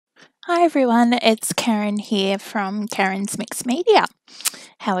Hi everyone, it's Karen here from Karen's Mix Media.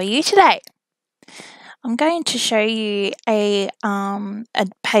 How are you today? I'm going to show you a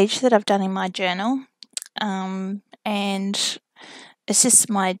page that I've done in my journal, and it's just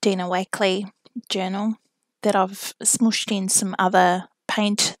my Dina Wakley journal that I've smooshed in some other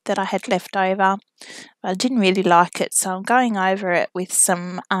paint that I had left over. I didn't really like it, so I'm going over it with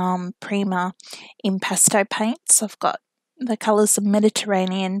some Prima Impasto paints. I've got the colours of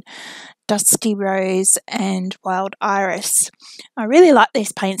Mediterranean, Dusty Rose and Wild Iris. I really like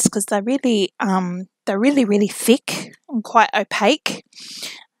these paints because they're really thick and quite opaque,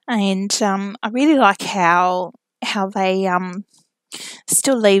 and I really like how they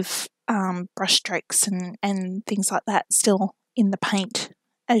still leave brush strokes and things like that still in the paint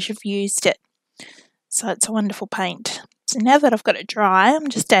as you've used it. So it's a wonderful paint. So now that I've got it dry, I'm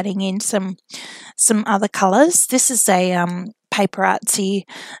just adding in some other colours. This is a Paper Artsy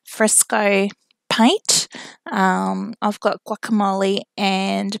Fresco paint. I've got Guacamole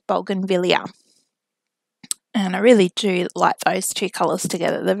and Bougainvillea. And I really do like those two colours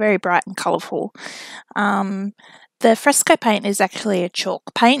together. They're very bright and colourful. The Fresco paint is actually a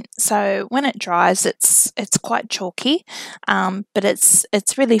chalk paint, so when it dries, it's quite chalky, but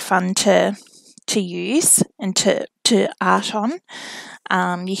it's really fun to use and to art on.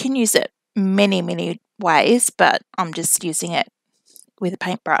 You can use it many ways, but I'm just using it with a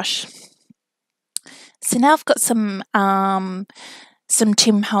paintbrush. So now I've got some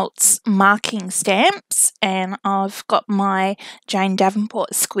Tim Holtz marking stamps, and I've got my Jane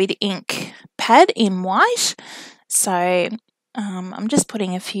Davenport Squid Ink pad in white. So I'm just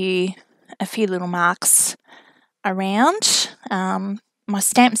putting a few little marks around. My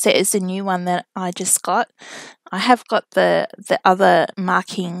stamp set is a new one that I just got. I have got the other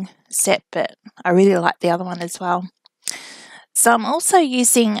marking set, but I really like the other one as well. So I'm also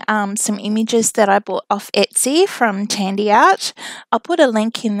using some images that I bought off Etsy from Tandi Art. I'll put a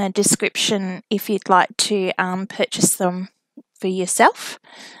link in the description if you'd like to purchase them for yourself.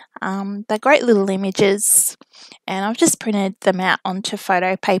 They're great little images, and I've just printed them out onto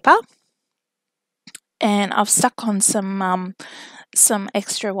photo paper, and I've stuck on some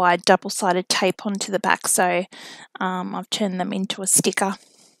extra wide double-sided tape onto the back, so I've turned them into a sticker.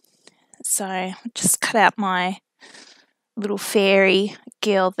 So I just cut out my little fairy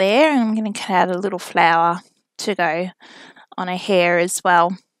girl there, and I'm going to cut out a little flower to go on her hair as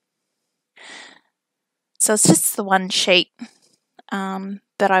well. So it's just the one sheet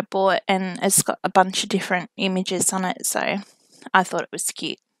that I bought, and it's got a bunch of different images on it, so I thought it was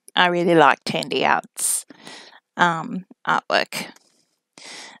cute. I really like Tandi Art's artwork.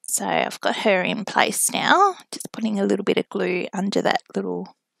 So I've got her in place now, just putting a little bit of glue under that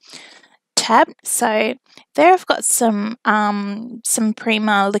little tab. So there I've got some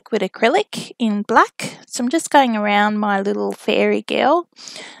Prima liquid acrylic in black. So I'm just going around my little fairy girl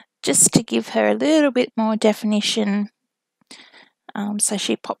just to give her a little bit more definition, so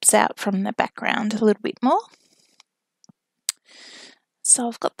she pops out from the background a little bit more. So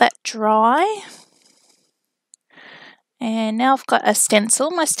I've got that dry. And now I've got a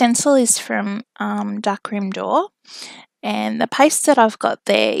stencil. My stencil is from Darkroom Door, and the paste that I've got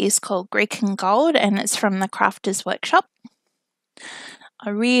there is called Grecian Gold, and it's from the Crafters Workshop.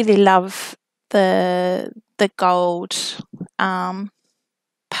 I really love the gold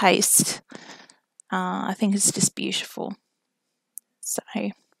paste. I think it's just beautiful. So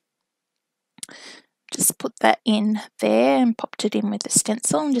just put that in there and popped it in with the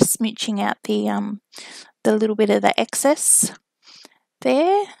stencil. I'm just smooching out the little bit of the excess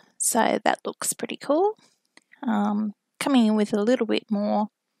there. So that looks pretty cool. Coming in with a little bit more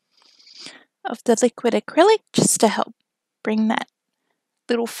of the liquid acrylic just to help bring that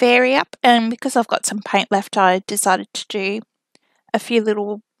little fairy up. And because I've got some paint left, I decided to do a few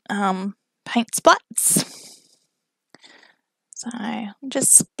little paint splats. So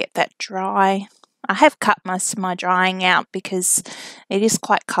just get that dry. I have cut most of my drying out because it is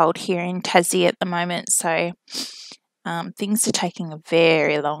quite cold here in Tassie at the moment, so things are taking a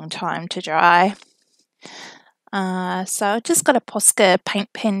very long time to dry. So I've just got a Posca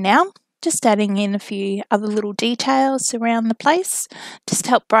paint pen now, just adding in a few other little details around the place, just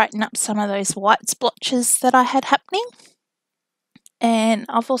to help brighten up some of those white splotches that I had happening. And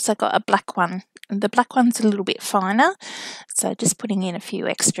I've also got a black one. The black one's a little bit finer, so just putting in a few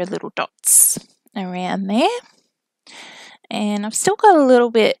extra little dots around there. And I've still got a little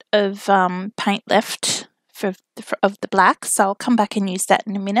bit of paint left of the black, so I'll come back and use that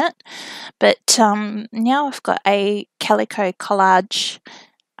in a minute. But now I've got a Calico Collage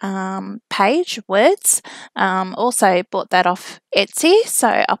page, words. Also bought that off Etsy,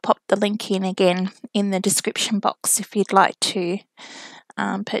 so I'll pop the link in again in the description box if you'd like to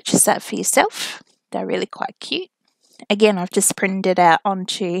purchase that for yourself. They're really quite cute. Again, I've just printed it out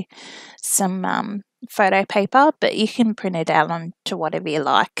onto some photo paper, but you can print it out onto whatever you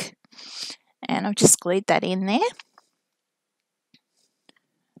like. And I've just glued that in there.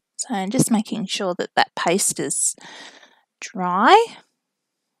 So I'm just making sure that that paste is dry,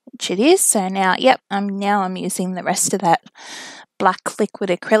 which it is. So now, yep, I'm using the rest of that black liquid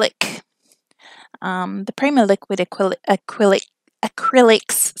acrylic. The Prima liquid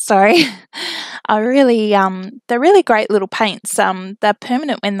acrylics, sorry, are really they're really great little paints. They're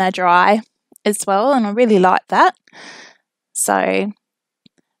permanent when they're dry as well, and I really like that. So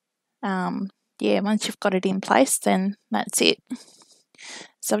yeah, once you've got it in place, then that's it.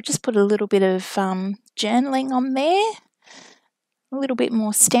 So I've just put a little bit of journaling on there, a little bit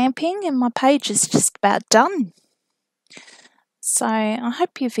more stamping, and my page is just about done. So I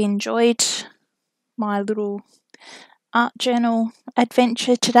hope you've enjoyed my little art journal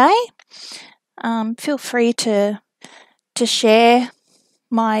adventure today. Feel free to share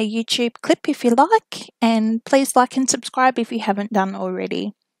my YouTube clip if you like, and please like and subscribe if you haven't done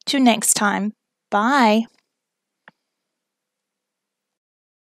already. Till next time, bye.